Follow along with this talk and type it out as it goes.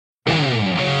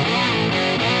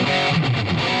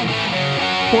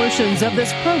Portions of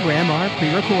this program are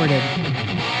pre-recorded.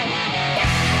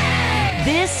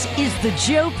 This is the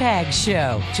Joe Pags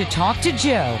Show. To talk to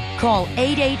Joe, call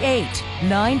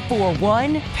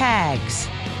 888-941-PAGS.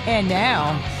 And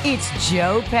now, it's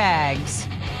Joe Pags.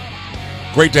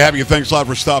 Great to have you. Thanks a lot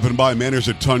for stopping by. Man, there's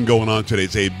a ton going on today.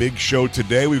 It's a big show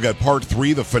today. We've got part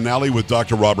 3, the finale with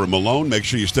Dr. Robert Malone. Make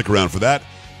sure you stick around for that.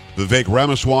 Vivek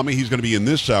Ramaswamy, he's going to be in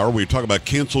this hour. We talk about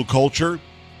cancel culture.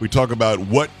 We talk about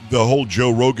what the whole Joe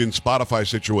Rogan Spotify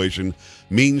situation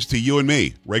means to you and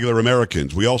me, regular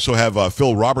Americans. We also have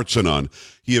Phil Robertson on.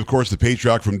 He, of course, the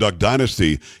patriarch from Duck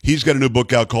Dynasty. He's got a new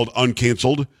book out called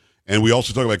Uncanceled, and we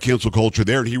also talk about cancel culture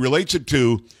there. And he relates it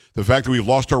to the fact that we've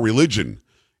lost our religion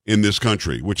in this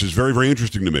country, which is very, very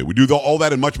interesting to me. We do all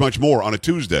that and much, much more on a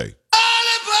Tuesday.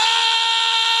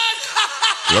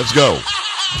 Let's go.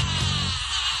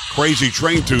 Crazy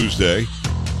Train Tuesday.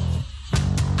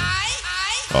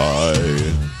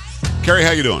 Carrie,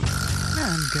 how you doing?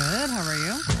 I'm good. How are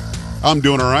you? I'm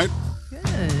doing all right.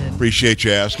 Good. Appreciate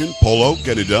you asking. Polo,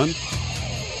 get it done.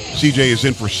 CJ is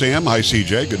in for Sam. Hi,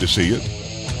 CJ. Good to see you.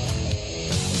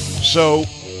 So,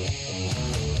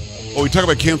 when we talk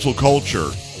about cancel culture,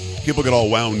 people get all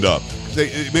wound up.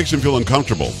 It makes them feel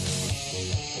uncomfortable.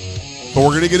 But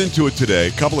we're going to get into it today.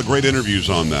 A couple of great interviews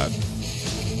on that.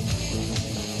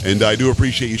 And I do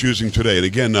appreciate you choosing today. And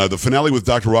again, the finale with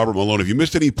Dr. Robert Malone. If you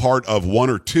missed any part of 1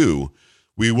 or 2,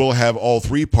 we will have all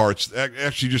 3 parts,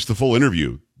 actually just the full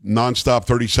interview, nonstop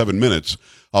 37 minutes,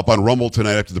 up on Rumble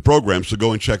tonight after the program. So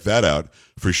go and check that out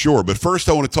for sure. But first,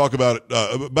 I want to talk about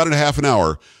a half an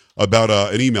hour about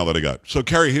an email that I got. So,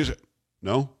 Carrie, here's it.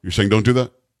 No? You're saying don't do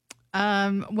that?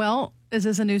 Well, is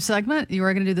this a new segment? You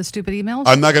are going to do the stupid emails?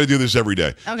 I'm not going to do this every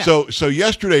day. Okay. So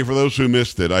yesterday, for those who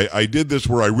missed it, I did this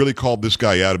where I really called this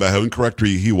guy out about how incorrect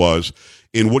he was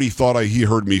in what he thought he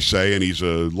heard me say, and he's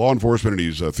a law enforcement, and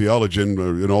he's a theologian,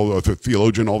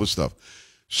 theologian, all this stuff.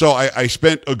 So I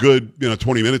spent a good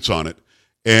 20 minutes on it,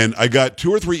 and I got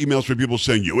 2 or 3 emails from people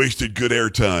saying, you wasted good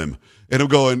airtime. And I'm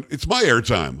going, it's my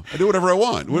airtime. I do whatever I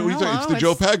want. What do you think? It's the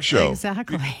Joe Pags Show.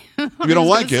 Exactly. If you don't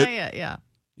like it, yeah.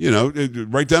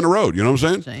 Right down the road. You know what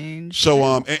I'm saying? Change.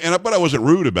 So, but I wasn't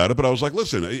rude about it. But I was like,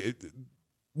 listen,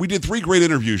 we did 3 great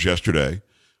interviews yesterday.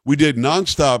 We did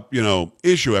nonstop,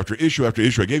 issue after issue after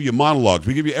issue. I gave you monologues.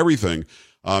 We gave you everything.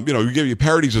 We give you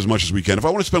parodies as much as we can. If I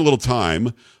want to spend a little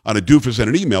time on a doofus and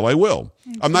an email, I will.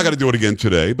 I'm not going to do it again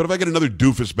today. But if I get another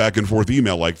doofus back and forth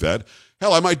email like that,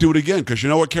 hell, I might do it again. Because you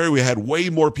know what, Carrie? We had way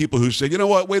more people who said, you know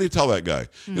what, way to tell that guy.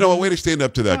 You know what, way to stand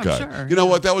up to that guy. Sure, you know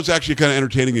what, that was actually kind of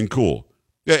entertaining and cool.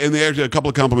 Yeah, and they actually had a couple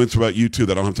of compliments about you, too,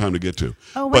 that I don't have time to get to.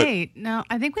 Oh, wait. No,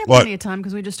 I think we have plenty of time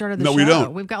because we just started the show. No, we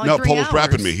don't. We've got 3 Polo's hours.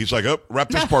 wrapping me. He's like, wrap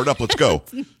this part up. Let's go.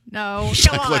 No, He's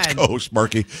come like, on. let's go,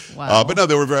 Sparky. Wow. But no,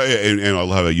 they were very, and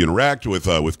I'll have you interact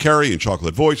with Carrie and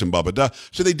Chocolate Voice and Baba Da.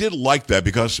 So they did like that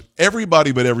because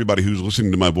everybody who's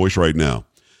listening to my voice right now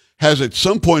has at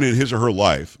some point in his or her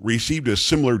life received a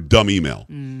similar dumb email.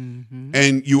 Mm-hmm.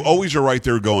 And you always are right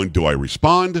there going, do I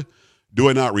respond? Do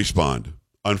I not respond?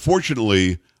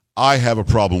 Unfortunately, I have a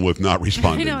problem with not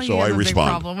responding, so I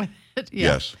respond. Big problem with it.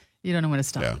 Yeah. Yes. You don't know when to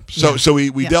stop. Yeah. So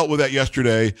we dealt with that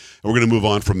yesterday, and we're going to move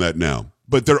on from that now.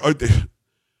 But there are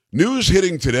news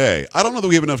hitting today. I don't know that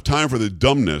we have enough time for the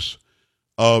dumbness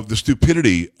of the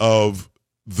stupidity of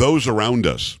those around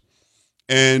us.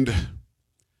 And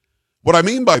what I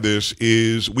mean by this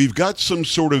is we've got some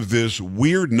sort of this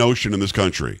weird notion in this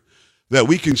country that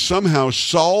we can somehow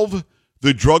solve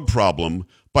the drug problem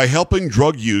by helping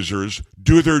drug users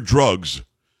do their drugs.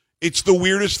 It's the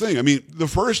weirdest thing. I mean, the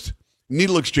first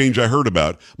needle exchange I heard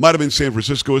about might have been San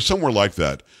Francisco or somewhere like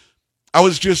that. I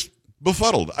was just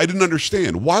befuddled. I didn't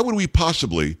understand. Why would we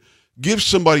possibly give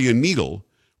somebody a needle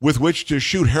with which to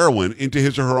shoot heroin into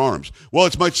his or her arms? Well,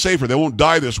 it's much safer. They won't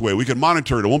die this way. We can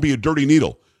monitor it. It won't be a dirty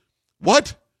needle.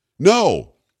 What?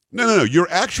 No. You're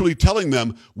actually telling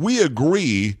them, we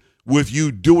agree with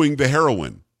you doing the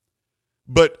heroin.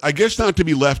 But I guess not to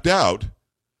be left out,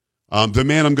 the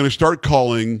man I'm going to start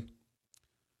calling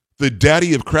the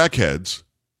daddy of crackheads,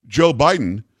 Joe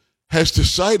Biden, has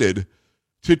decided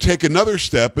to take another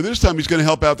step, but this time he's going to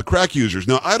help out the crack users.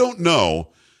 Now, I don't know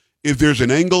if there's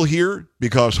an angle here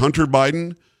because Hunter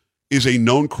Biden is a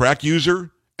known crack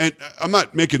user, and I'm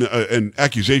not making an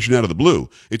accusation out of the blue.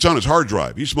 It's on his hard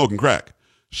drive. He's smoking crack.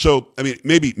 So, I mean,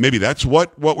 maybe that's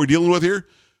what we're dealing with here.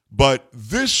 But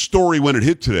this story, when it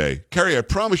hit today, Carrie, I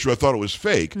promise you I thought it was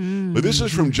fake, but this is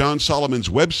from John Solomon's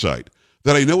website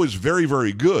that I know is very,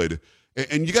 very good,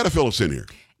 and you got to fill us in here.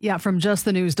 Yeah, from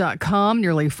justthenews.com,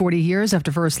 nearly 40 years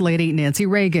after First Lady Nancy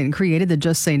Reagan created the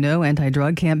Just Say No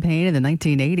anti-drug campaign in the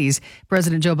 1980s,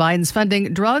 President Joe Biden's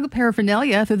funding drug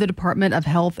paraphernalia through the Department of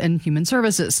Health and Human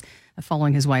Services.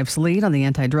 Following his wife's lead on the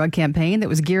anti-drug campaign that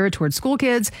was geared toward school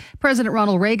kids, President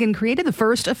Ronald Reagan created the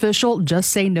first official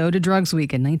Just Say No to Drugs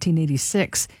Week in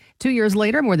 1986. 2 years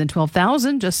later, more than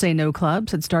 12,000 Just Say No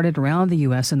clubs had started around the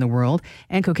U.S. and the world,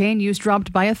 and cocaine use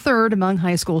dropped by a third among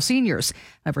high school seniors.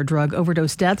 However, drug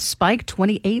overdose deaths spiked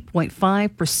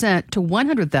 28.5% to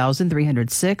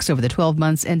 100,306 over the 12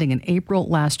 months ending in April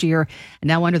last year. And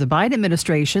now under the Biden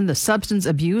administration, the Substance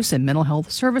Abuse and Mental Health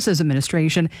Services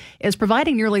Administration is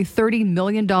providing nearly $30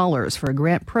 million for a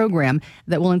grant program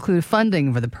that will include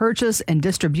funding for the purchase and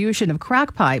distribution of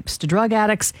crack pipes to drug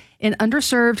addicts in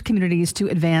underserved communities to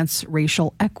advance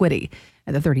racial equity.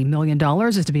 And the $30 million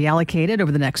is to be allocated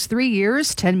over the next 3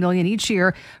 years, $10 million each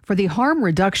year, for the Harm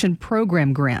Reduction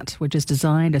Program grant, which is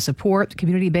designed to support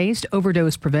community-based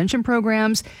overdose prevention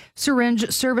programs, syringe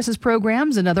services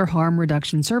programs, and other harm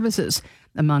reduction services.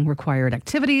 Among required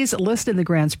activities listed in the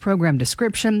grant's program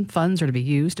description, funds are to be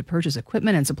used to purchase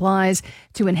equipment and supplies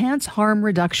to enhance harm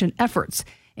reduction efforts,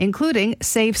 including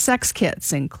safe sex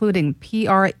kits, including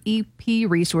PrEP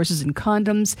resources and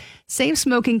condoms, safe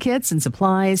smoking kits and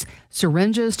supplies,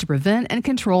 syringes to prevent and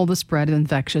control the spread of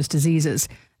infectious diseases.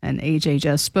 An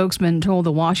HHS spokesman told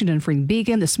the Washington Free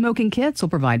Beacon the smoking kits will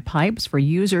provide pipes for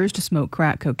users to smoke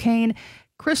crack cocaine,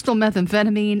 crystal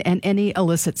methamphetamine, and any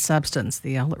illicit substance,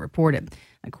 the outlet reported.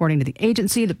 According to the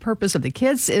agency, the purpose of the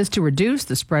kits is to reduce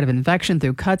the spread of infection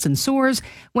through cuts and sores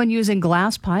when using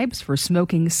glass pipes for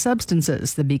smoking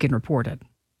substances, the Beacon reported.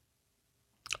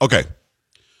 Okay,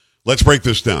 let's break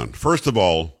this down. First of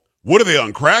all, what are they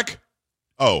on crack?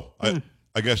 Oh,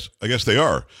 I guess they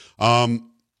are. I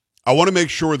want to make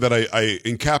sure that I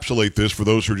encapsulate this for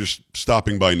those who are just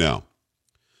stopping by now.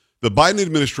 The Biden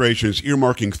administration is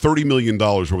earmarking $30 million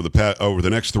over the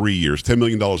next 3 years, $10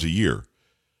 million a year,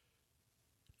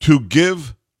 to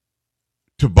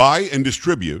buy and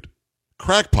distribute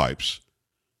crack pipes.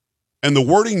 And the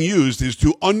wording used is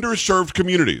to underserved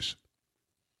communities.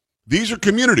 These are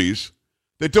communities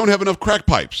that don't have enough crack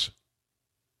pipes.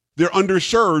 They're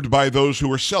underserved by those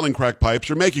who are selling crack pipes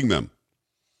or making them.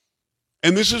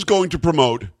 And this is going to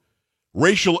promote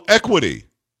racial equity.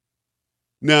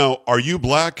 Now, are you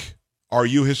black? Are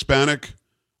you Hispanic?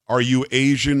 Are you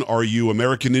Asian? Are you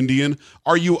American Indian?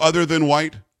 Are you other than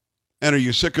white? And are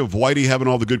you sick of whitey having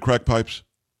all the good crack pipes?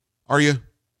 Are you?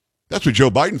 That's what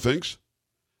Joe Biden thinks.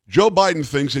 Joe Biden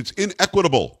thinks it's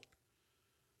inequitable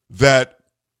that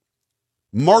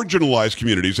marginalized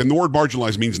communities, and the word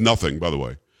marginalized means nothing, by the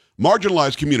way,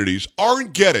 marginalized communities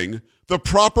aren't getting the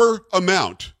proper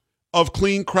amount of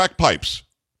clean crack pipes.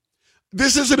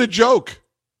 This isn't a joke.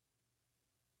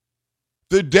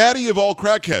 The daddy of all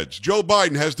crackheads, Joe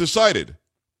Biden, has decided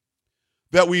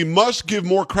that we must give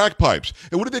more crack pipes.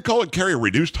 And what did they call it, Carrie? A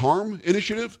reduced harm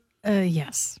initiative?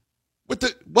 Yes.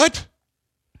 What?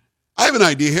 I have an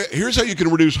idea. Here's how you can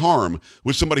reduce harm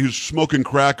with somebody who's smoking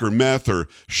crack or meth or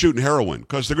shooting heroin,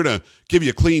 because they're going to give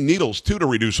you clean needles, too, to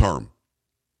reduce harm.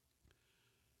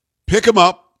 Pick them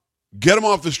up, get them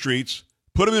off the streets,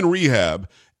 put them in rehab,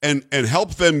 and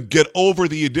help them get over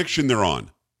the addiction they're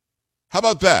on. How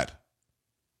about that?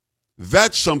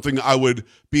 That's something I would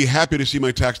be happy to see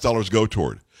my tax dollars go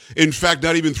toward. In fact,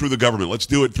 not even through the government. Let's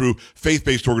do it through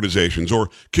faith-based organizations or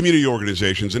community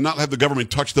organizations and not have the government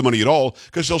touch the money at all,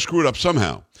 because they'll screw it up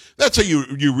somehow. That's how you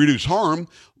reduce harm.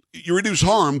 You reduce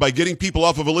harm by getting people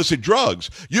off of illicit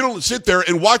drugs. You don't sit there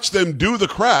and watch them do the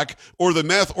crack or the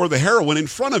meth or the heroin in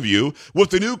front of you with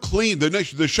the new clean,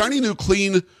 the shiny new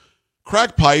clean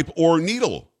crack pipe or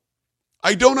needle.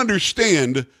 I don't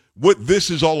understand what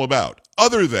this is all about,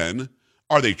 other than,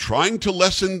 are they trying to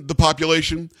lessen the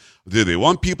population? Do they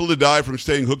want people to die from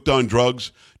staying hooked on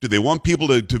drugs? Do they want people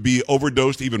to be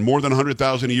overdosed even more than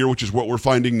 100,000 a year, which is what we're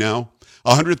finding now?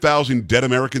 100,000 dead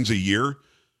Americans a year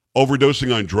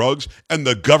overdosing on drugs, and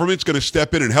the government's going to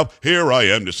step in and help. Here I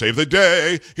am to save the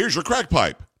day. Here's your crack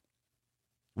pipe.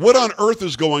 What on earth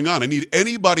is going on? I need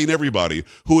anybody and everybody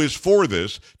who is for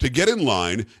this to get in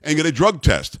line and get a drug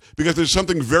test, because there's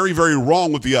something very, very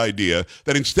wrong with the idea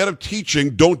that instead of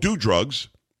teaching don't do drugs,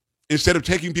 instead of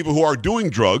taking people who are doing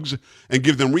drugs and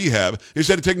give them rehab,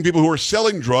 instead of taking people who are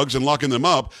selling drugs and locking them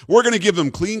up, we're going to give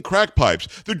them clean crack pipes.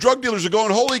 The drug dealers are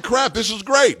going, holy crap, this is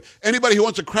great. Anybody who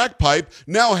wants a crack pipe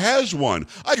now has one.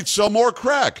 I could sell more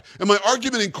crack. And my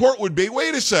argument in court would be,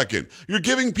 wait a second, you're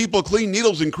giving people clean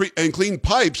needles and clean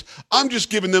pipes. I'm just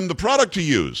giving them the product to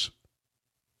use.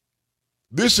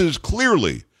 This is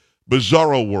clearly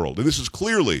bizarro world. And this is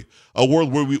clearly a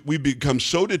world where we become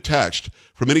so detached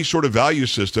from any sort of value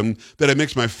system that it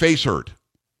makes my face hurt.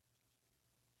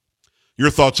 Your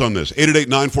thoughts on this?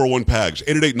 888-941-PAGS,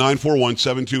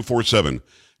 888-941-7247.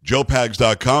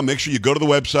 JoePags.com. Make sure you go to the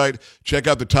website, check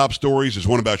out the top stories. There's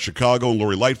one about Chicago and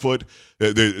Lori Lightfoot.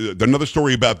 There's another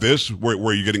story about this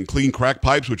where you're getting clean crack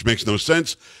pipes, which makes no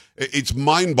sense. It's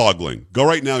mind-boggling. Go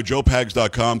right now,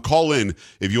 JoePags.com. Call in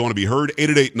if you want to be heard.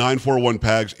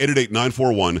 888-941-PAGS,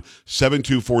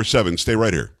 888-941-7247. Stay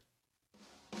right here.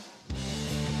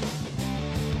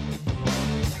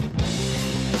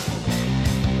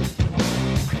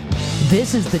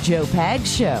 This is the Joe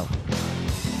Pags Show.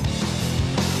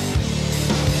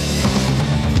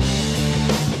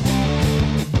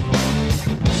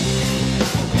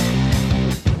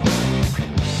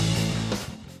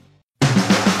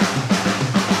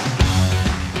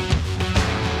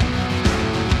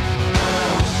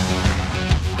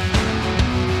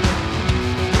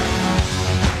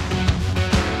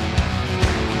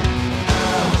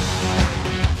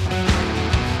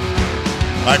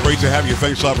 Hi, great to have you.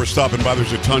 Thanks a lot for stopping by.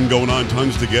 There's a ton going on,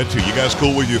 tons to get to. You guys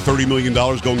cool with your $30 million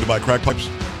going to buy crack pipes?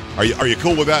 Are you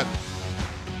cool with that?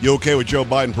 You okay with Joe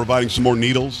Biden providing some more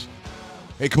needles?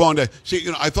 Hey, come on. See,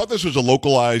 I thought this was a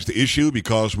localized issue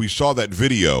because we saw that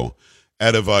video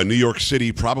out of New York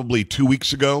City probably 2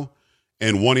 weeks ago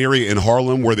in one area in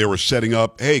Harlem where they were setting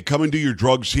up, hey, come and do your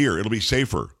drugs here. It'll be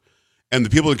safer. And the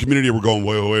people in the community were going,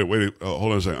 wait,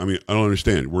 hold on a second. I mean, I don't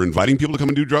understand. We're inviting people to come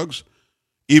and do drugs?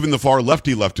 Even the far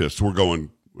leftists were going,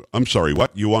 I'm sorry,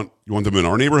 what? You want them in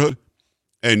our neighborhood?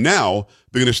 And now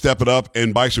they're going to step it up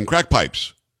and buy some crack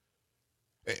pipes.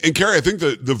 And Carrie, I think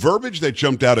the verbiage that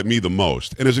jumped out at me the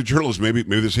most, and as a journalist, maybe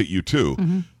this hit you too,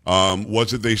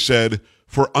 was that they said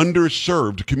for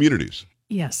underserved communities.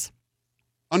 Yes.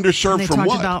 Underserved from what?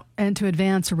 They talked about and to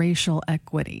advance racial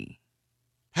equity.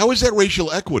 How is that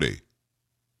racial equity?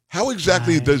 How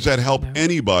exactly does that help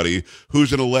anybody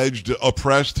who's an alleged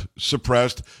oppressed,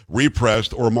 suppressed,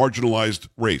 repressed, or marginalized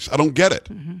race? I don't get it.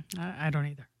 I don't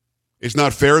either. It's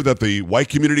not fair that the white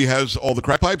community has all the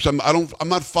crack pipes. I'm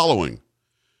not following,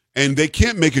 and they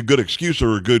can't make a good excuse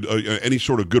or a good any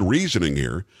sort of good reasoning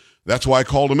here. That's why I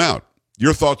called them out.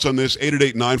 Your thoughts on this,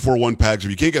 888-941-PAGS. If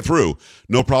you can't get through,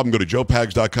 no problem. Go to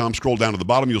joepags.com. Scroll down to the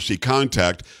bottom. You'll see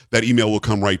contact. That email will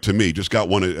come right to me. Just got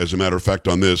one, as a matter of fact,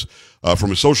 on this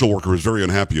from a social worker who's very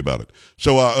unhappy about it.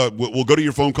 So we'll go to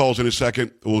your phone calls in a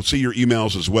second. We'll see your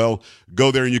emails as well. Go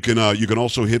there, and you can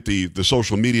also hit the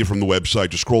social media from the website.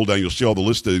 Just scroll down. You'll see all the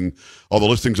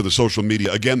listings of the social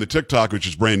media. Again, the TikTok, which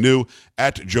is brand new,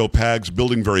 at Joe Pags,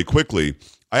 building very quickly.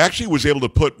 I actually was able to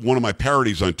put one of my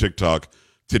parodies on TikTok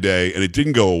today, and it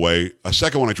didn't go away. A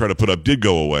second one I tried to put up did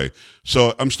go away.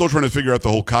 So I'm still trying to figure out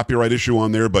the whole copyright issue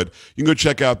on there, but you can go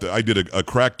check out. I did a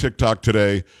crack TikTok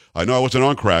today. I know I wasn't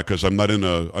on crack because I'm not in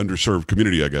a underserved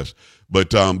community, I guess. But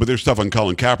there's stuff on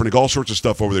Colin Kaepernick, all sorts of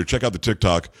stuff over there. Check out the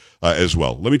TikTok as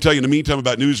well. Let me tell you in the meantime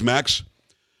about Newsmax.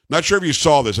 Not sure if you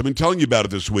saw this. I've been telling you about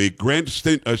it this week. Grant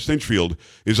Stinchfield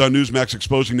is on Newsmax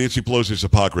exposing Nancy Pelosi's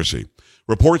hypocrisy.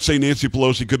 Reports say Nancy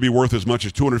Pelosi could be worth as much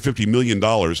as $250 million,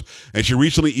 and she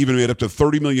recently even made up to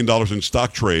 $30 million in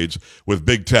stock trades with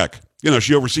big tech. You know,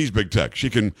 she oversees big tech.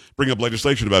 She can bring up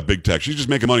legislation about big tech. She's just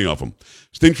making money off them.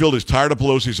 Stinchfield is tired of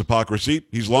Pelosi's hypocrisy.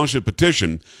 He's launched a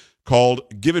petition called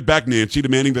Give It Back Nancy,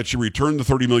 demanding that she return the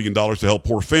 $30 million to help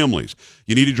poor families.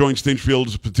 You need to join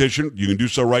Stinchfield's petition. You can do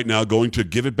so right now going to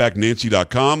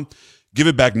giveitbacknancy.com.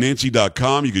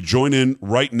 Giveitbacknancy.com. You could join in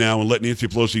right now and let Nancy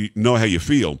Pelosi know how you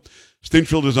feel.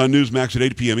 Stinchfield is on Newsmax at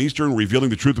 8 p.m. Eastern,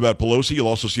 revealing the truth about Pelosi. You'll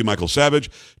also see Michael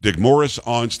Savage, Dick Morris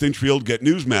on Stinchfield. Get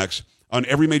Newsmax on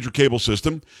every major cable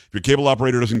system. If your cable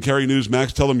operator doesn't carry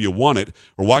Newsmax, tell them you want it,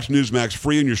 or watch Newsmax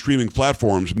free on your streaming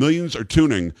platforms. Millions are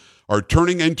turning to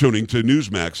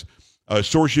Newsmax, a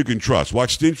source you can trust.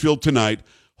 Watch Stinchfield tonight.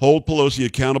 Hold Pelosi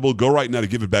accountable. Go right now to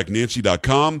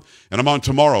giveitbacknancy.com. And I'm on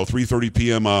tomorrow, 3:30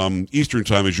 p.m. Eastern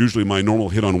time is usually my normal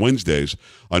hit on Wednesdays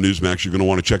on Newsmax. You're going to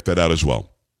want to check that out as well.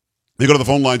 They go to the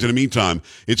phone lines in the meantime.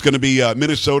 It's going to be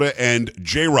Minnesota and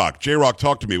J-Rock. J-Rock,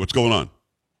 talk to me. What's going on?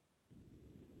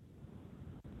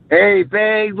 Hey,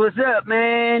 Pags, what's up,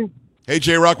 man? Hey,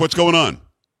 J-Rock, what's going on?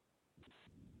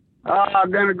 I'm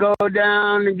going to go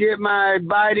down and get my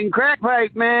Biden crack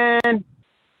pipe, man.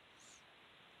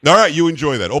 All right, you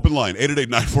enjoy that. Open line,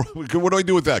 888-94. What do I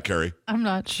do with that, Carrie? I'm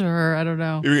not sure. I don't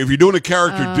know. If you're doing a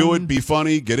character, do it. Be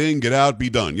funny. Get in, get out, be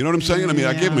done. You know what I'm saying? I mean,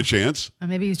 I gave him a chance.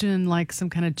 Maybe he's doing like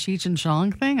some kind of Cheech and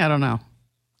Chong thing. I don't know.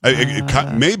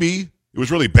 Maybe. It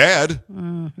was really bad.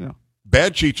 Yeah.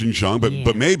 Bad Cheech and Chong,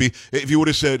 but maybe. If you would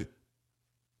have said,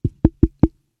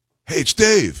 hey, it's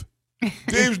Dave.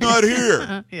 Dave's not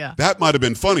here. Yeah. That might have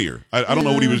been funnier. I don't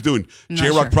know what he was doing.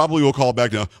 J-Rock sure. probably will call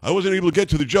back now. I wasn't able to get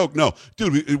to the joke. No.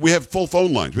 Dude, we have full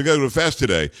phone lines. We got to go fast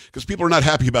today because people are not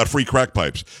happy about free crack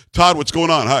pipes. Todd, what's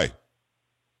going on? Hi.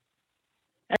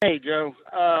 Hey, Joe.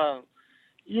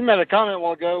 You made a comment a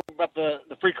while ago about the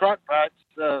free crack pipes,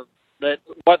 that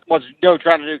what's Joe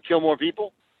trying to do, kill more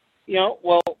people?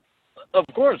 Well, of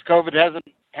course, COVID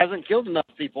hasn't killed enough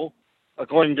people,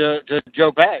 according to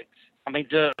Joe Pags.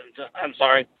 To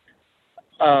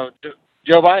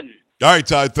Joe Biden. All right,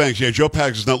 Todd, thanks. Yeah, Joe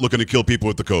Pags is not looking to kill people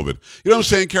with the COVID. You know what I'm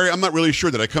saying, Carrie? I'm not really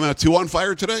sure. Did I come out too on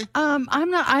fire today?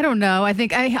 I don't know. I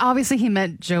think obviously he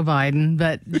meant Joe Biden,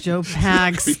 but Joe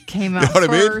Pags came out what I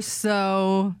mean? first.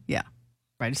 So, yeah.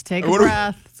 Right, just take a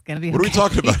breath. It's going to be What are we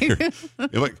talking about here?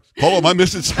 You're like, hold on, am I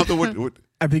missing something? What?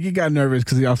 I think he got nervous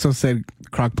because he also said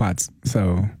crock pots.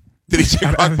 So Did he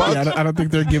say crock pots? Yeah, I don't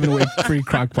think they're giving away free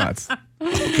crock pots.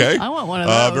 Okay. I want one of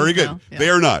those. Very good. So, yeah. They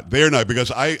are not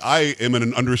because I am in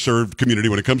an underserved community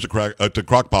when it comes to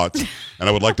crock pots, and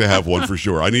I would like to have one for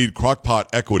sure. I need crock pot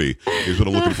equity is what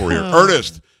I'm looking for here.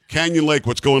 Ernest, Canyon Lake,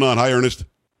 what's going on? Hi, Ernest.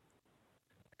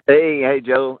 Hey,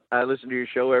 Joe. I listen to your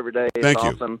show every day. It's Thank you.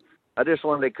 awesome. I just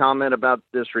wanted to comment about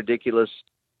this ridiculous,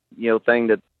 thing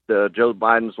that Joe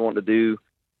Biden's wanting to do.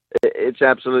 It's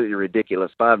absolutely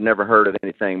ridiculous. I've never heard of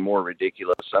anything more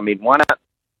ridiculous. Why not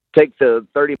take the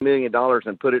 $30 million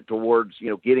and put it towards,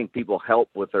 getting people help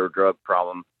with their drug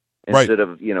problem instead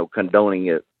of, condoning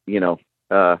it,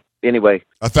 anyway.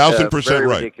 1,000%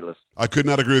 right. Ridiculous. I could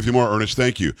not agree with you more, Ernest.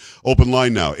 Thank you. Open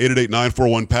line now,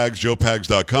 888-941-PAGS,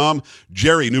 joepags.com.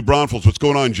 Jerry, New Braunfels. What's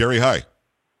going on, Jerry? Hi.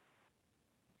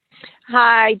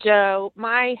 Hi, Joe.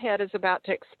 My head is about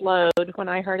to explode when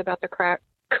I heard about the crock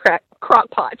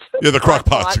pots. Yeah, the crock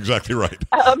pots, exactly right.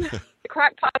 The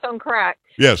crack pots on crack.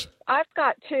 Yes. I've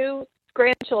got 2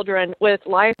 grandchildren with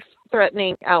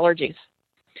life-threatening allergies.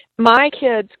 My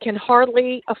kids can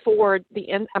hardly afford the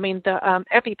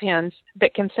EpiPens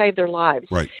that can save their lives.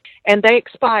 Right. And they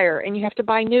expire, and you have to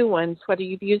buy new ones. Whether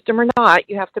you've used them or not,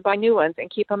 you have to buy new ones and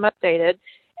keep them updated.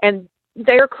 And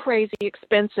they're crazy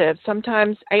expensive,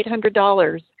 sometimes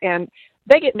 $800, and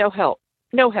they get no help.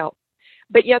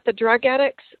 But yet the drug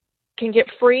addicts can get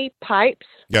free pipes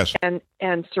and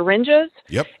syringes.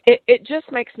 Yep. It just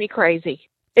makes me crazy.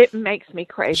 It makes me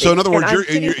crazy. So in other words,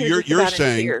 you're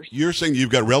you're saying you've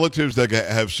got relatives that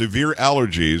have severe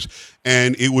allergies,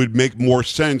 and it would make more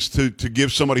sense to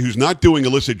give somebody who's not doing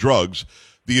illicit drugs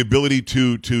the ability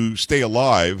to stay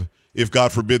alive if,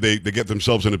 God forbid, they get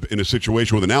themselves in a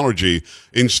situation with an allergy.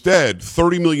 Instead,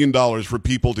 $30 million for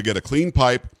people to get a clean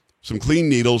pipe, some clean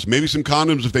needles, maybe some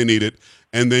condoms if they need it,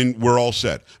 and then we're all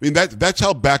set. That's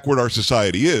how backward our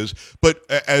society is. But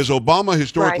as Obama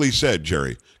historically said,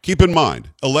 Jerry, keep in mind,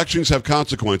 elections have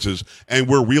consequences, and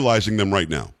we're realizing them right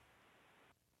now.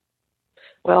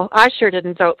 Well, I sure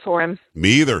didn't vote for him.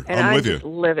 Me either. And I'm with you. Just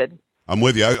livid. I'm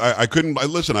with you. I couldn't.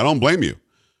 Listen, I don't blame you.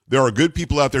 There are good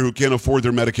people out there who can't afford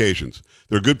their medications.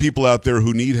 There are good people out there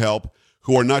who need help,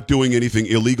 who are not doing anything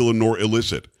illegal nor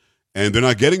illicit. And they're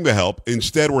not getting the help.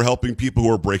 Instead, we're helping people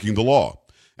who are breaking the law.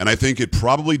 And I think it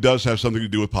probably does have something to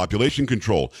do with population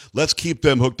control. Let's keep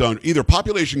them hooked on either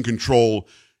population control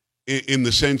in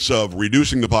the sense of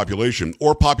reducing the population,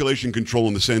 or population control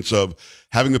in the sense of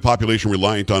having the population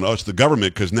reliant on us, the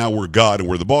government, because now we're God and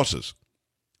we're the bosses.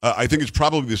 I think it's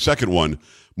probably the second one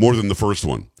more than the first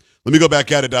one. Let me go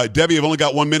back at it. Debbie, I've only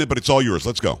got 1 minute, but it's all yours.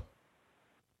 Let's go.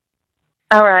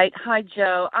 All right. Hi,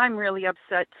 Joe. I'm really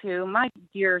upset, too. My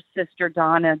dear sister,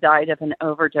 Donna, died of an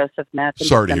overdose of meth in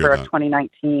December of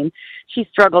 2019. She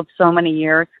struggled so many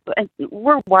years. And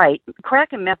we're white.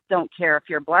 Crack and meth don't care if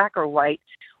you're black or white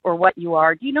or what you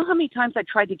are. Do you know how many times I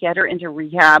tried to get her into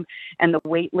rehab and the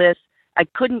wait list? I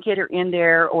couldn't get her in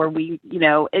there, or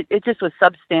it just was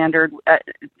substandard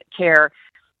care.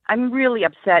 I'm really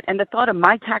upset. And the thought of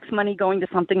my tax money going to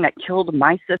something that killed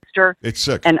my sister, it's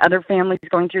sick, and other families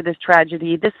going through this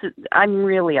tragedy, I'm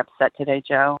really upset today,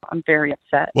 Joe. I'm very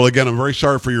upset. Well, again, I'm very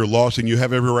sorry for your loss, and you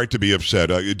have every right to be upset.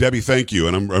 Debbie, thank you,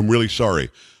 and I'm really sorry.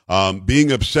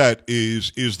 Being upset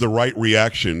is the right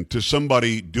reaction to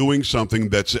somebody doing something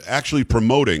that's actually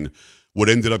promoting what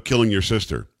ended up killing your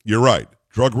sister. You're right.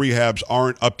 Drug rehabs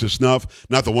aren't up to snuff,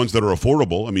 not the ones that are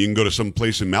affordable. I mean, you can go to some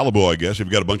place in Malibu, I guess, if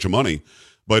you've got a bunch of money.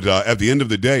 But at the end of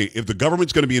the day, if the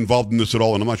government's going to be involved in this at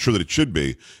all, and I'm not sure that it should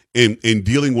be, in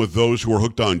dealing with those who are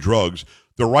hooked on drugs,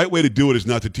 the right way to do it is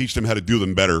not to teach them how to do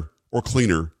them better or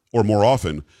cleaner or more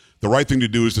often. The right thing to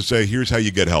do is to say, here's how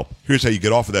you get help. Here's how you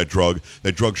get off of that drug.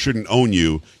 That drug shouldn't own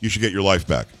you. You should get your life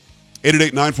back.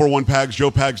 888-941-PAGS,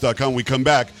 joepags.com. When we come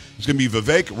back, it's going to be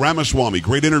Vivek Ramaswamy.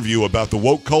 Great interview about the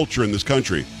woke culture in this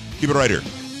country. Keep it right here.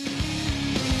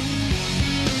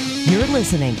 You're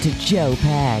listening to Joe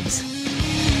Pags.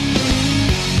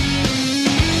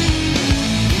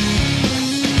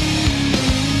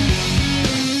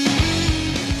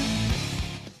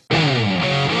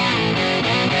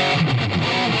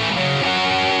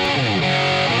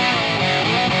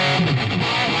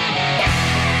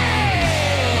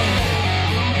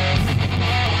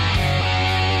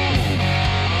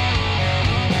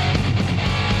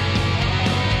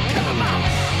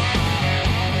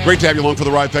 Great to have you along for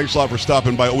the ride. Thanks a lot for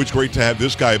stopping by. Always great to have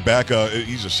this guy back.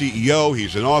 He's a CEO.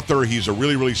 He's an author. He's a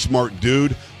really, really smart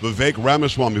dude. Vivek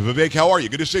Ramaswamy. Vivek, how are you?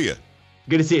 Good to see you.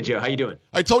 Good to see you, Joe. How you doing?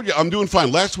 I told you I'm doing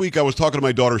fine. Last week I was talking to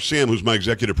my daughter Sam, who's my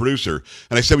executive producer,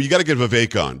 and I said, well, you got to get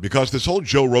Vivek on because this whole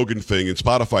Joe Rogan thing and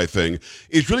Spotify thing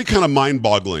is really kind of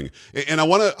mind-boggling. And I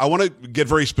want to get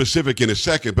very specific in a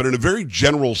second, but in a very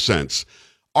general sense,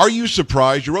 are you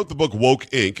surprised? You wrote the book Woke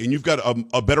Inc., and you've got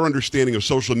a better understanding of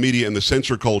social media and the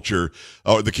censor culture,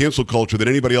 or the cancel culture, than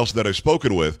anybody else that I've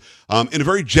spoken with. In a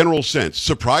very general sense,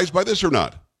 surprised by this or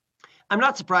not? I'm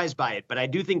not surprised by it, but I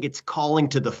do think it's calling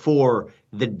to the fore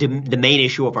the main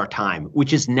issue of our time,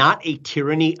 which is not a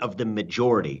tyranny of the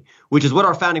majority, which is what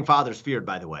our founding fathers feared,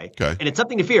 by the way. Okay. And it's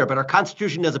something to fear, but our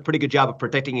Constitution does a pretty good job of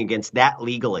protecting against that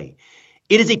legally.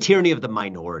 It is a tyranny of the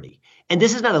minority. And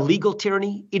this is not a legal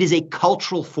tyranny. It is a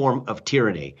cultural form of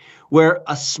tyranny where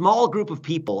a small group of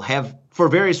people have, for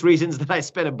various reasons that I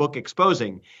spent a book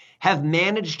exposing, have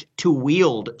managed to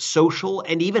wield social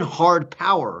and even hard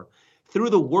power through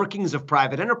the workings of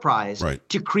private enterprise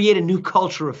to create a new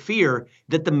culture of fear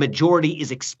that the majority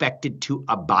is expected to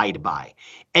abide by.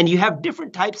 And you have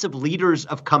different types of leaders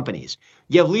of companies.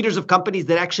 You have leaders of companies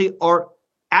that actually are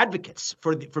advocates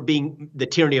for being the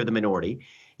tyranny of the minority.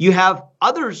 You have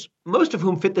others, most of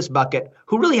whom fit this bucket,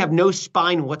 who really have no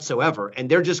spine whatsoever, and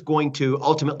they're just going to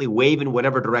ultimately wave in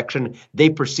whatever direction they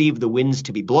perceive the winds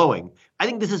to be blowing. I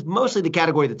think this is mostly the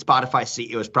category that Spotify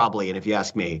CEO is probably in, if you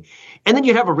ask me. And then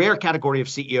you'd have a rare category of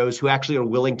CEOs who actually are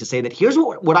willing to say that here's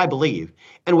what I believe,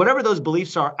 and whatever those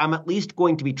beliefs are, I'm at least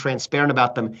going to be transparent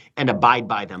about them and abide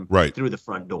by them through the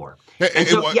front door. I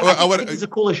think it's a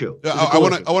cool issue. I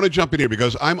want to jump in here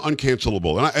because I'm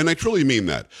uncancelable, and I truly mean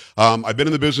that. I've been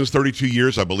in the business 32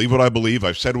 years. I believe what I believe.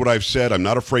 I've said what I've said. I'm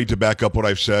not afraid to back up what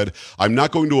I've said. I'm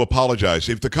not going to apologize.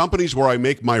 If the companies where I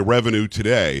make my revenue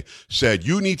today said,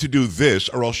 you need to do this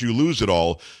or else you lose it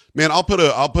all, man, I'll put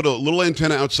a little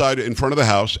antenna outside in front of the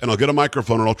house and I'll get a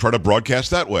microphone and I'll try to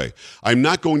broadcast that way. I'm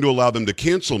not going to allow them to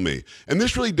cancel me. And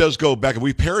this really does go back. If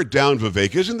we pare it down,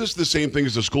 Vivek, isn't this the same thing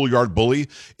as a schoolyard bully?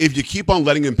 If you keep on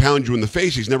letting him pound you in the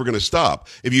face, he's never going to stop.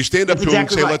 If you stand up to him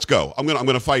and say, let's go, I'm going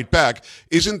to fight back.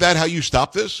 Isn't that how you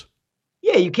stop this?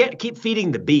 Yeah, you can't keep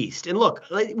feeding the beast. And look,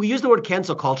 we use the word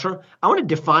cancel culture. I want to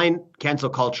define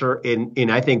cancel culture in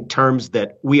I think, terms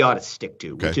that we ought to stick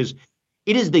to, which is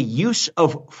it is the use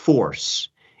of force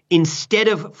instead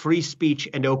of free speech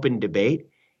and open debate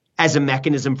as a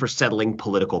mechanism for settling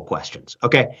political questions.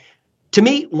 Okay. To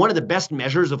me, one of the best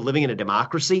measures of living in a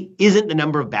democracy isn't the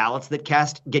number of ballots that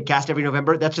get cast every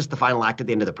November. That's just the final act at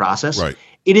the end of the process. Right.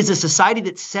 It is a society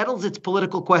that settles its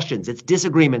political questions, its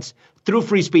disagreements, through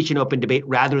free speech and open debate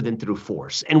rather than through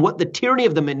force. And what the tyranny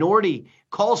of the minority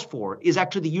calls for is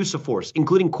actually the use of force,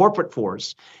 including corporate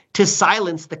force, to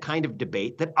silence the kind of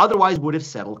debate that otherwise would have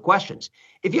settled questions.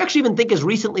 If you actually even think as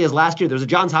recently as last year, there's a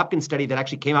Johns Hopkins study that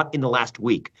actually came out in the last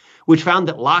week, which found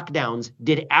that lockdowns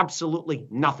did absolutely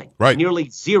nothing, nearly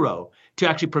zero, to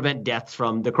actually prevent deaths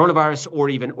from the coronavirus or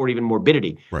even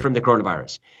morbidity from the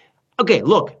coronavirus. Okay,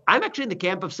 look, I'm actually in the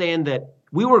camp of saying that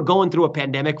we were going through a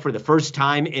pandemic for the first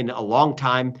time in a long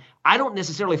time. I don't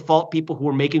necessarily fault people who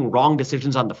are making wrong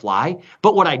decisions on the fly,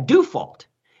 but what I do fault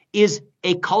is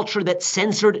a culture that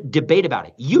censored debate about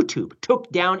it. YouTube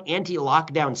took down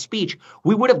anti-lockdown speech.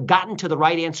 We would have gotten to the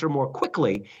right answer more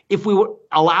quickly if we were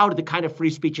allowed the kind of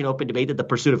free speech and open debate that the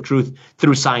pursuit of truth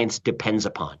through science depends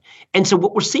upon. And so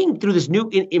what we're seeing through this new,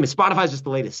 Spotify is just the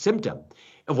latest symptom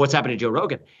of what's happening to Joe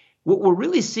Rogan. What we're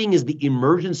really seeing is the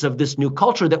emergence of this new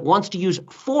culture that wants to use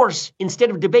force instead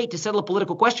of debate to settle a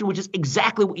political question, which is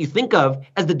exactly what you think of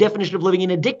as the definition of living in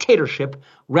a dictatorship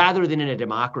rather than in a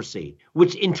democracy,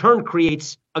 which in turn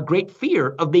creates a great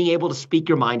fear of being able to speak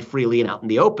your mind freely and out in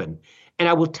the open. And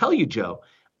I will tell you, Joe,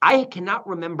 I cannot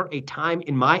remember a time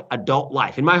in my adult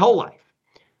life, in my whole life,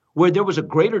 where there was a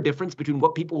greater difference between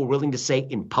what people were willing to say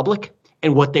in public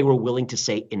and what they were willing to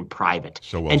say in private.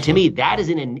 And to me, that is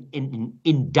an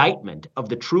indictment of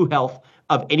the true health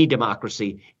of any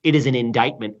democracy. It is an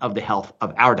indictment of the health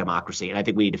of our democracy, and I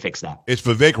think we need to fix that. It's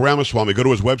Vivek Ramaswamy. Go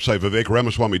to his website,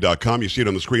 vivekramaswamy.com. You see it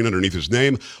on the screen underneath his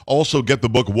name. Also, get the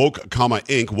book Woke,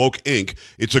 Inc., Woke Inc.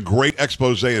 It's a great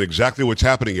expose on exactly what's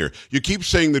happening here. You keep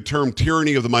saying the term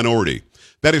tyranny of the minority.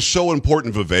 That is so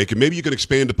important, Vivek, and maybe you can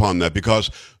expand upon that,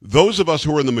 because those of us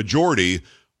who are in the majority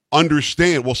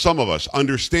understand, well, some of us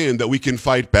understand that we can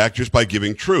fight back just by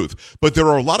giving truth. But there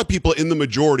are a lot of people in the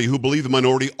majority who believe the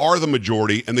minority are the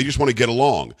majority, and they just want to get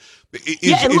along.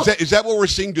 Is that what we're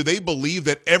seeing? Do they believe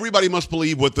that everybody must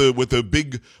believe what the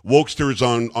big wokesters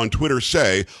on Twitter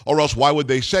say, or else why would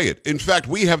they say it? In fact,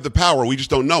 we have the power. We just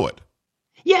don't know it.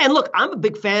 Yeah, and look, I'm a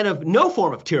big fan of no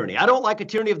form of tyranny. I don't like a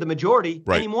tyranny of the majority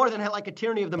any more than I like a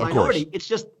tyranny of the minority. It's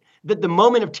just that the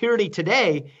moment of tyranny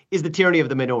today is the tyranny of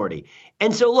the minority.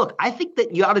 And so, look, I think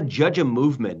that you ought to judge a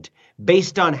movement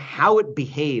based on how it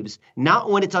behaves, not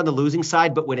when it's on the losing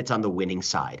side, but when it's on the winning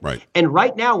side. Right. And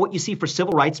right now, what you see for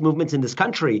civil rights movements in this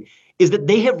country is that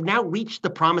they have now reached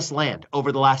the promised land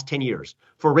over the last 10 years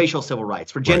for racial civil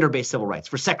rights, for gender-based civil rights,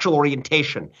 for sexual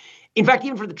orientation. In fact,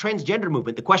 even for the transgender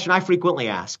movement, the question I frequently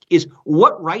ask is,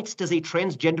 what rights does a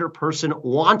transgender person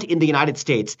want in the United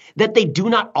States that they do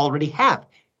not already have?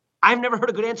 I've never heard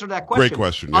a good answer to that question. Great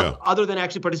question, yeah. Other than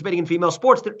actually participating in female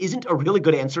sports, there isn't a really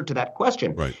good answer to that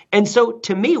question. Right. And so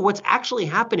to me, what's actually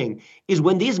happening is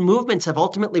when these movements have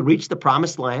ultimately reached the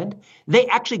promised land, they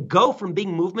actually go from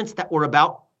being movements that were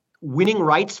about winning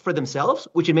rights for themselves,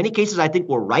 which in many cases I think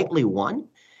were rightly won,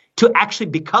 to actually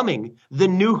becoming the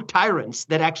new tyrants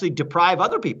that actually deprive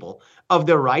other people of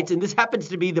their rights. And this happens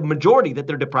to be the majority that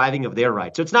they're depriving of their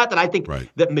rights. So it's not that I think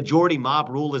that majority mob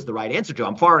rule is the right answer, Joe.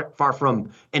 I'm far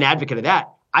from an advocate of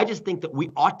that. I just think that we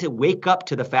ought to wake up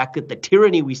to the fact that the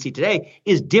tyranny we see today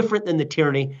is different than the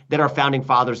tyranny that our founding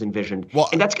fathers envisioned.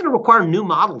 And that's going to require new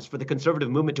models for the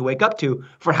conservative movement to wake up to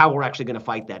for how we're actually going to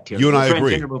fight that tyranny. You and I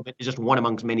agree. The transgender movement is just one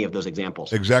amongst many of those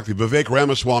examples. Exactly.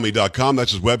 VivekRamaswamy.com.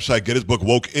 That's his website. Get his book,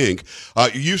 Woke Inc.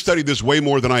 You studied this way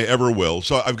more than I ever will.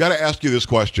 So I've got to ask you this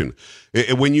question.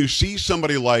 When you see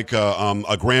somebody like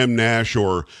a Graham Nash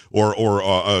or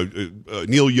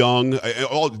Neil Young,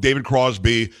 David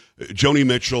Crosby, Joni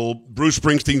Mitchell, Bruce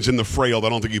Springsteen's in the Frail. I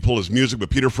don't think he pulled his music,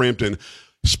 but Peter Frampton.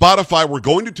 Spotify, we're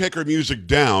going to take our music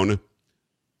down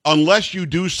unless you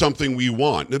do something we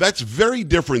want. Now, that's very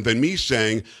different than me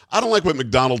saying, I don't like what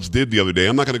McDonald's did the other day.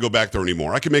 I'm not going to go back there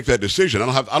anymore. I can make that decision.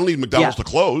 I don't need McDonald's to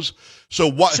close.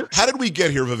 So how did we get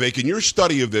here, Vivek? In your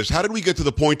study of this, how did we get to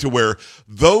the point to where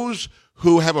those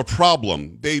who have a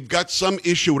problem, they've got some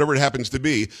issue, whatever it happens to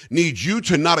be, need you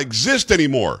to not exist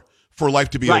anymore for life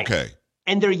to be okay?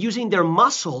 And they're using their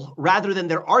muscle rather than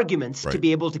their arguments to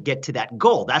be able to get to that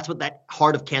goal. That's what that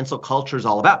heart of cancel culture is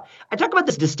all about. I talk about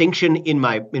this distinction in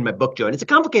my book, Joe, and it's a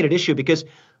complicated issue because,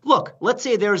 look, let's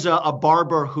say there's a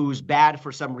barber who's bad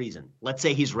for some reason. Let's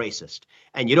say he's racist,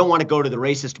 and you don't want to go to the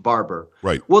racist barber.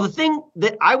 Right. Well, the thing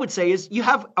that I would say is you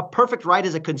have a perfect right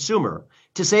as a consumer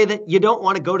to say that you don't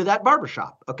want to go to that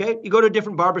barbershop, okay? You go to a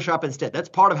different barbershop instead. That's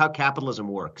part of how capitalism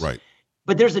works. Right.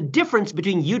 But there's a difference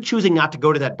between you choosing not to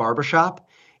go to that barbershop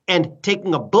and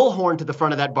taking a bullhorn to the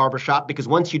front of that barbershop, because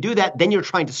once you do that, then you're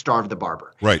trying to starve the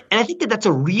barber. Right. And I think that that's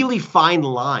a really fine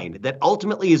line that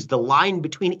ultimately is the line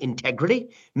between integrity,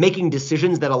 making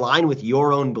decisions that align with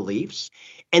your own beliefs,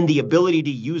 and the ability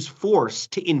to use force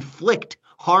to inflict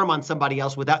harm on somebody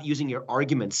else without using your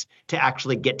arguments to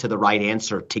actually get to the right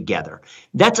answer together.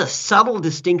 That's a subtle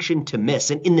distinction to miss.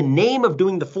 And in the name of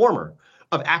doing the former,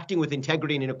 of acting with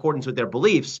integrity and in accordance with their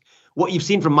beliefs, what you've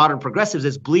seen from modern progressives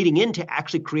is bleeding into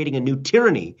actually creating a new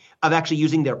tyranny of actually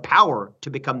using their power to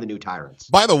become the new tyrants.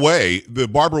 By the way, the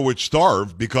barber would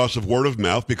starve because of word of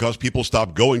mouth, because people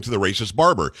stopped going to the racist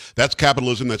barber. That's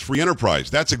capitalism. That's free enterprise.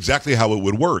 That's exactly how it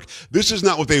would work. This is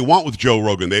not what they want with Joe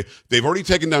Rogan. They've already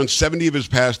taken down 70 of his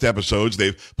past episodes.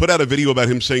 They've put out a video about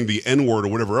him saying the N-word or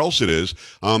whatever else it is.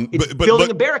 It's building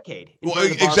a barricade. Well,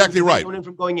 exactly right.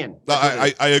 From going in.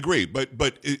 I agree.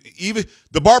 But even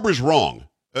the barber's wrong.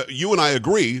 You and I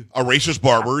agree, a racist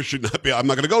barber should not be. I'm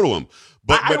not going to go to him.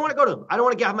 But I don't want to go to him. I don't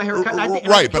want to get my hair cut.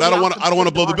 But I don't want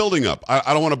to blow the building up.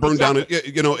 I don't want to burn down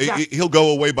it. You know, he'll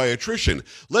go away by attrition.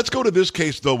 Let's go to this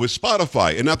case though with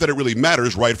Spotify, and not that it really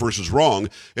matters, right versus wrong.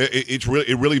 It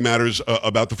really matters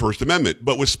about the First Amendment.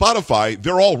 But with Spotify,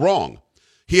 they're all wrong.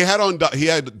 He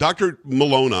had Dr.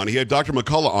 Malone on. He had Dr.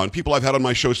 McCullough on, people I've had on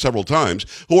my show several times,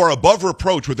 who are above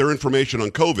reproach with their information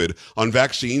on COVID, on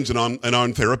vaccines, and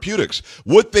on therapeutics.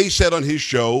 What they said on his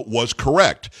show was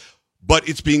correct. but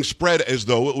it's being spread as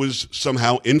though it was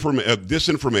somehow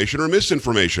disinformation or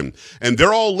misinformation. And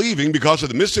they're all leaving because of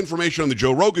the misinformation on the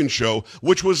Joe Rogan show,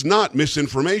 which was not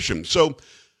misinformation. So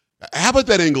how about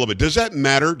that angle of it? Does that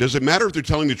matter? Does it matter if they're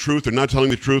telling the truth or not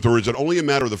telling the truth, or is it only a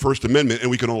matter of the First Amendment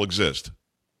and we can all exist?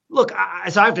 Look,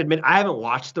 so I have to admit, I haven't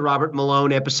watched the Robert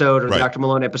Malone episode or the Dr.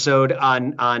 Malone episode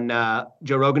on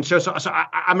Joe Rogan's show, so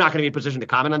I'm not going to be in a position to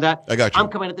comment on that. I got you. I'm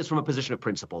coming at this from a position of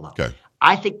principle, though. Okay.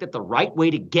 I think that the right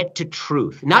way to get to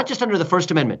truth, not just under the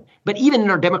First Amendment, but even in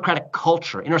our democratic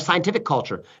culture, in our scientific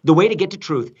culture, the way to get to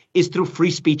truth is through free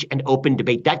speech and open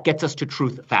debate. That gets us to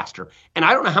truth faster. And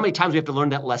I don't know how many times we have to learn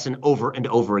that lesson over and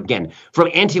over again. From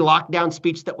anti-lockdown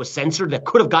speech that was censored, that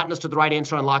could have gotten us to the right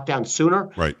answer on lockdown sooner,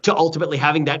 to ultimately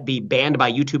having that be banned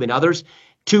by YouTube and others,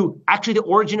 to actually the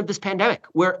origin of this pandemic,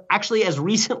 where actually as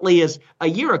recently as a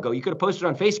year ago, you could have posted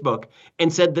on Facebook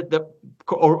and said that the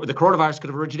coronavirus could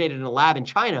have originated in a lab in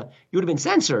China, you would have been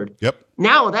censored. Yep.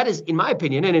 Now that is, in my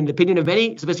opinion, and in the opinion of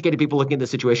many sophisticated people looking at this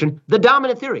situation, the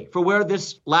dominant theory for where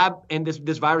this lab and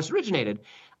this virus originated.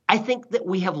 I think that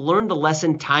we have learned the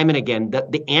lesson time and again that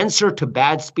the answer to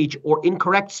bad speech or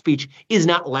incorrect speech is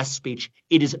not less speech.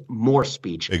 It is more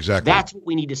speech. Exactly. That's what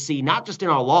we need to see, not just in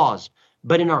our laws,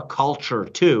 but in our culture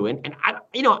too. And I,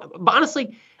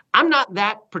 honestly, I'm not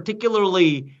that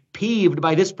particularly peeved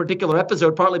by this particular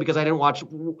episode, partly because I didn't watch,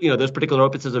 those particular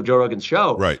episodes of Joe Rogan's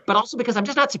show, but also because I'm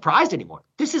just not surprised anymore.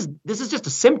 This is just a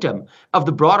symptom of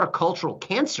the broader cultural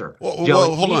cancer. Well,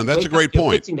 hold on. That's a great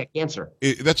point. Fixing that cancer.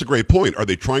 That's a great point. Are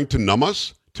they trying to numb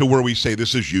us to where we say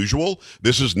this is usual,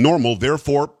 this is normal,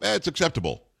 therefore it's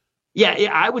acceptable? Yeah,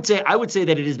 I would say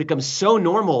that it has become so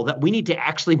normal that we need to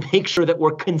actually make sure that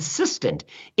we're consistent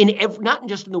not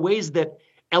just in the ways that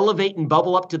elevate and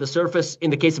bubble up to the surface in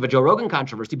the case of a Joe Rogan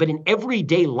controversy, but in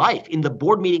everyday life, in the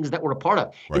board meetings that we're a part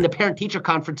of, in the parent-teacher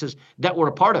conferences that we're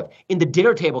a part of, in the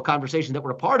dinner table conversation that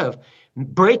we're a part of,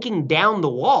 breaking down the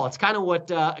wall. It's kind of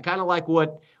like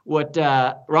what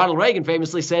Ronald Reagan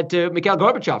famously said to Mikhail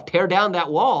Gorbachev: tear down that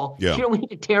wall. Yeah. We need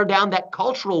to tear down that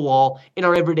cultural wall in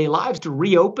our everyday lives to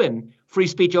reopen free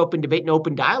speech, open debate, and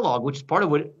open dialogue, which is part of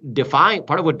what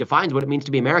defines what it means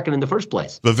to be American in the first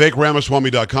place.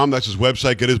 VivekRamaswamy.com, that's his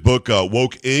website. Get his book,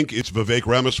 Woke Inc. It's Vivek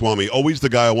Ramaswamy, always the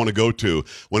guy I want to go to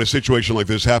when a situation like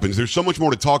this happens. There's so much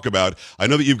more to talk about. I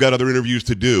know that you've got other interviews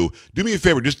to do. Do me a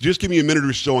favor, just give me a minute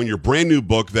or so on your brand new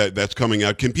book that's coming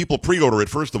out. Can people pre-order it,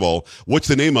 first of all? What's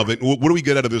the name of it? What do we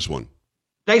get out of this one?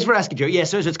 Thanks for asking, Joe. Yeah,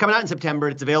 so it's coming out in September.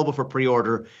 It's available for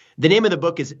pre-order. The name of the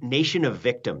book is Nation of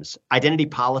Victims: Identity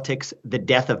Politics, the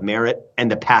Death of Merit,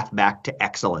 and the Path Back to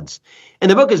Excellence.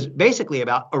 And the book is basically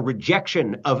about a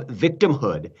rejection of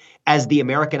victimhood as the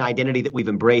American identity that we've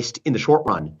embraced in the short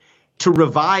run, to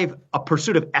revive a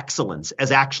pursuit of excellence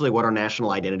as actually what our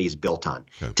national identity is built on.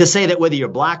 Okay. To say that whether you're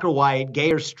black or white,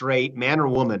 gay or straight, man or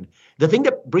woman, the thing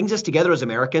that brings us together as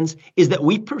Americans is that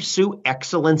we pursue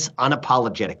excellence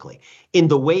unapologetically in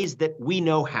the ways that we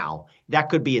know how. That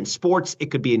could be in sports,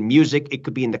 it could be in music, it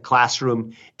could be in the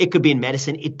classroom, it could be in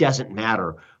medicine. It doesn't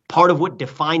matter. Part of what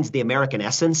defines the American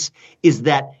essence is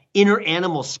that inner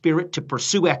animal spirit to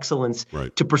pursue excellence,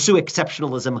 to pursue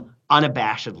exceptionalism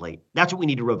unabashedly. That's what we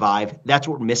need to revive. That's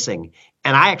what we're missing.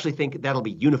 And I actually think that'll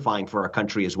be unifying for our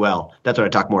country as well. That's what I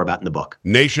talk more about in the book.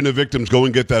 Nation of Victims. Go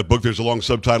and get that book. There's a long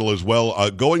subtitle as well.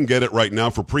 Go and get it right now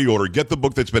for pre-order. Get the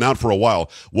book that's been out for a while,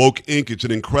 Woke Inc. It's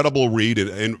an incredible read.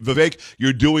 And Vivek,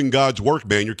 you're doing God's work,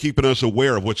 man. You're keeping us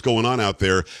aware of what's going on out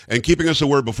there and keeping us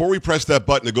aware. Before we press that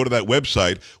button to go to that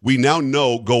website, we now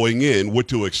know going in what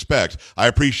to expect. I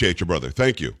appreciate you, brother.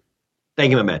 Thank you. Thank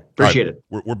you, my man. Appreciate it.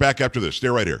 We're back after this. Stay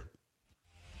right here.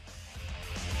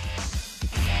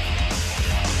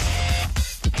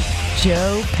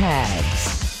 Joe Pags.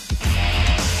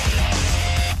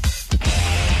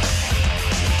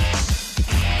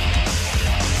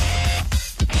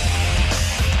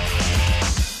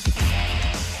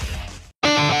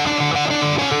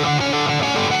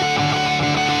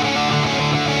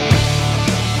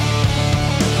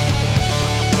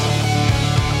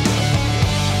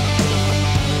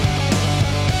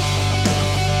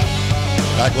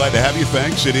 Glad to have you.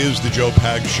 Thanks. It is the Joe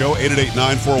Pags Show.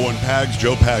 888-941-PAGS,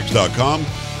 joepags.com.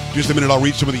 Just a minute, I'll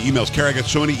read some of the emails. Carrie, I got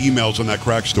so many emails on that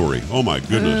crack story. Oh, my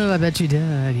goodness. Oh, I bet you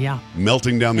did, yeah.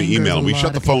 Melting down the email. And we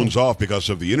shut the phones off because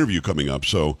of the interview coming up,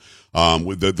 so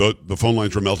with the phone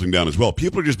lines were melting down as well.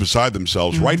 People are just beside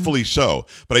themselves, rightfully so.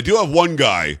 But I do have one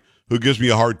guy who gives me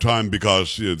a hard time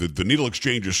because the needle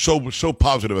exchange is so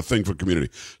positive a thing for community.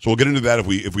 So we'll get into that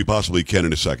if we possibly can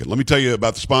in a second. Let me tell you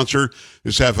about the sponsor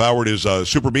this half hour. It is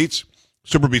Super Beats.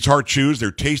 Super Beats Heart Chews, they're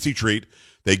a tasty treat.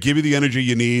 They give you the energy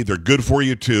you need. They're good for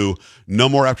you, too. No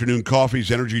more afternoon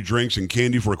coffees, energy drinks, and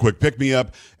candy for a quick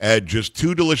pick-me-up. Add just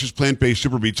 2 delicious plant-based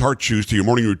Super Beats Heart Chews to your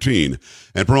morning routine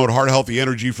and promote heart-healthy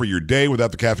energy for your day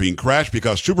without the caffeine crash,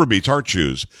 because Super Beats Heart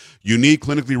Chews, unique,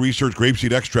 clinically researched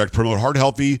grapeseed extract, promote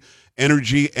heart-healthy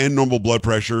energy and normal blood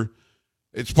pressure.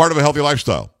 It's part of a healthy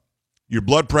lifestyle. Your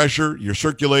blood pressure, your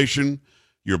circulation,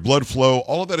 your blood flow,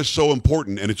 all of that is so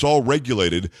important, and it's all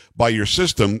regulated by your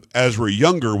system. As we're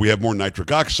younger, we have more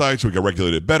nitric oxide, so we get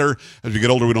regulated better. As we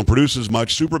get older, we don't produce as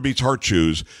much. Super Beats Heart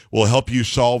Chews will help you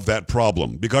solve that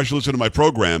problem. Because you listen to my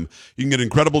program, you can get an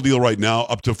incredible deal right now,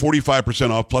 up to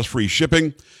 45% off plus free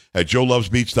shipping at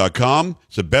joelovesbeats.com.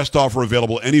 It's the best offer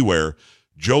available anywhere.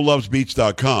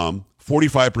 joelovesbeats.com,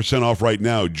 45% off right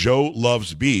now,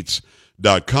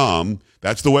 joelovesbeats.com.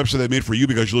 That's the website they made for you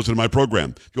because you listen to my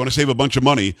program. If you want to save a bunch of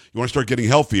money, you want to start getting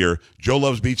healthier,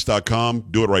 joelovesbeats.com.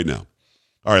 Do it right now.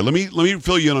 All right, let me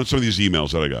fill you in on some of these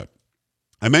emails that I got.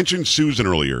 I mentioned Susan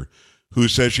earlier, who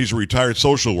says she's a retired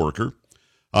social worker.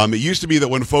 It used to be that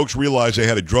when folks realized they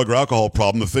had a drug or alcohol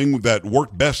problem, the thing that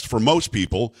worked best for most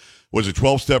people was a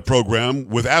 12-step program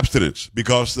with abstinence,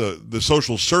 because the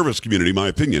social service community, in my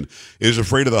opinion, is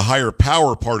afraid of the higher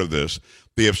power part of this.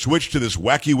 They have switched to this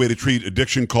wacky way to treat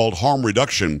addiction called harm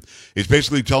reduction. It's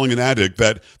basically telling an addict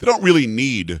that they don't really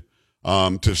need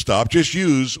to stop. Just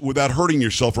use without hurting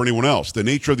yourself or anyone else. The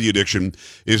nature of the addiction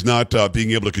is not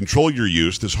being able to control your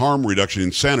use. This harm reduction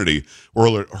insanity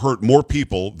will hurt more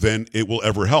people than it will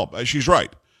ever help. She's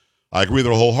right. I agree with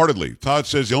her wholeheartedly. Todd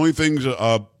says the only things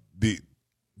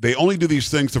they only do these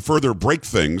things to further break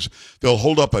things. They'll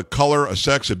hold up a color, a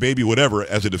sex, a baby, whatever,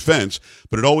 as a defense,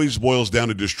 but it always boils down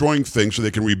to destroying things so they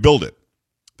can rebuild it.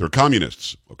 They're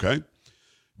communists, okay?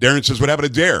 Darren says, what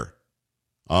happened to DARE?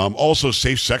 Also,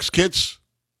 safe sex kits?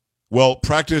 Well,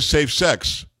 practice safe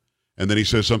sex. And then he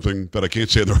says something that I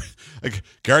can't say.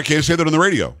 Garrett can't say that on the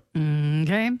radio.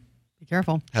 Okay. Be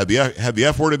careful. Had the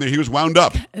F word in there. He was wound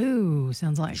up. Ooh,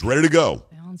 sounds like. He's ready to go.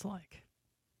 Sounds like.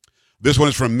 This one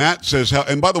is from Matt. Says,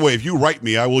 and by the way, if you write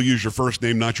me, I will use your first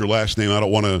name, not your last name. I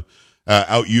don't want to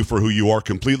out you for who you are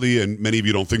completely, and many of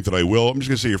you don't think that I will. I'm just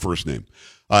going to say your first name.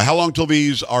 How long till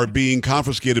these are being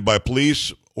confiscated by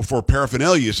police for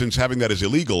paraphernalia, since having that is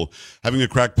illegal? Having a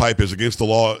crack pipe is against the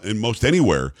law in most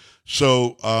anywhere.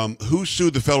 So who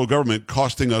sued the federal government,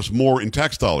 costing us more in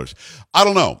tax dollars? I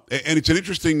don't know. And it's an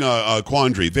interesting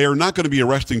quandary. They are not going to be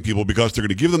arresting people because they're going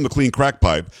to give them the clean crack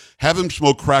pipe, have them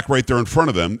smoke crack right there in front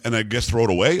of them, and I guess throw it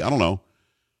away. I don't know.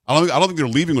 I don't think they're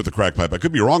leaving with the crack pipe. I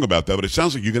could be wrong about that, but it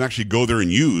sounds like you can actually go there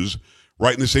and use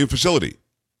right in the same facility.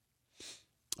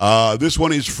 This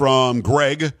one is from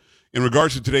Greg. In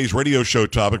regards to today's radio show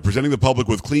topic, presenting the public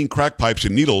with clean crack pipes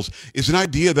and needles is an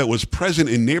idea that was present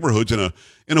in neighborhoods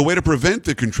in a way to prevent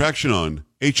the contraction on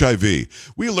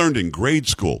HIV. We learned in grade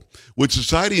school. Would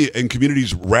society and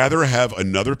communities rather have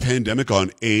another pandemic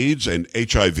on AIDS and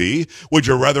HIV? Would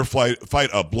you rather fight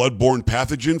a bloodborne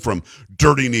pathogen from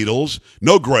dirty needles?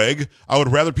 No, Greg. I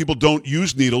would rather people don't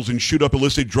use needles and shoot up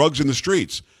illicit drugs in the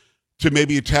streets to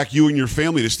maybe attack you and your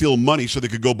family to steal money so they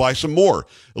could go buy some more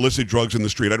illicit drugs in the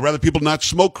street. I'd rather people not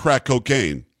smoke crack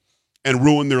cocaine and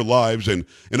ruin their lives and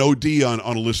OD on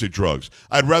illicit drugs.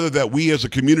 I'd rather that we as a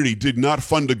community did not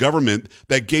fund a government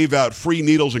that gave out free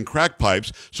needles and crack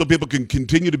pipes so people can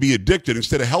continue to be addicted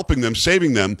instead of helping them,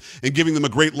 saving them, and giving them a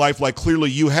great life like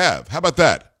clearly you have. How about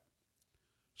that?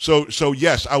 So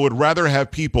yes, I would rather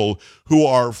have people who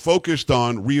are focused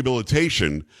on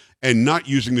rehabilitation and not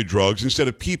using the drugs, instead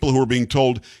of people who are being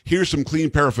told, here's some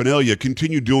clean paraphernalia,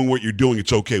 continue doing what you're doing,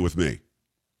 it's okay with me.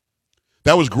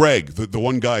 That was Greg, the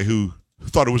one guy who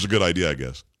thought it was a good idea, I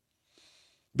guess.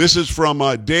 This is from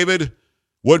David.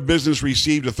 What business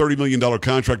received a $30 million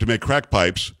contract to make crack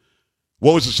pipes?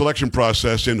 What was the selection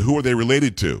process, and who are they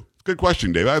related to? Good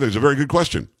question, David. I think it's a very good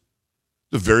question.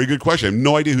 It's a very good question. I have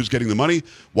no idea who's getting the money,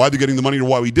 why they're getting the money, or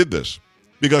why we did this.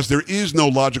 Because there is no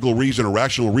logical reason or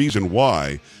rational reason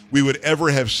why we would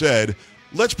ever have said,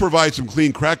 let's provide some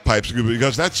clean crack pipes,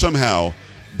 because that somehow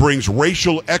brings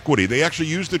racial equity. They actually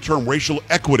use the term racial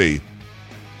equity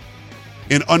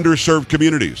in underserved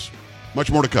communities. Much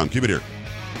more to come. Keep it here.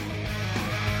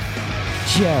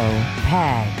 Joe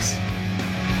Pags.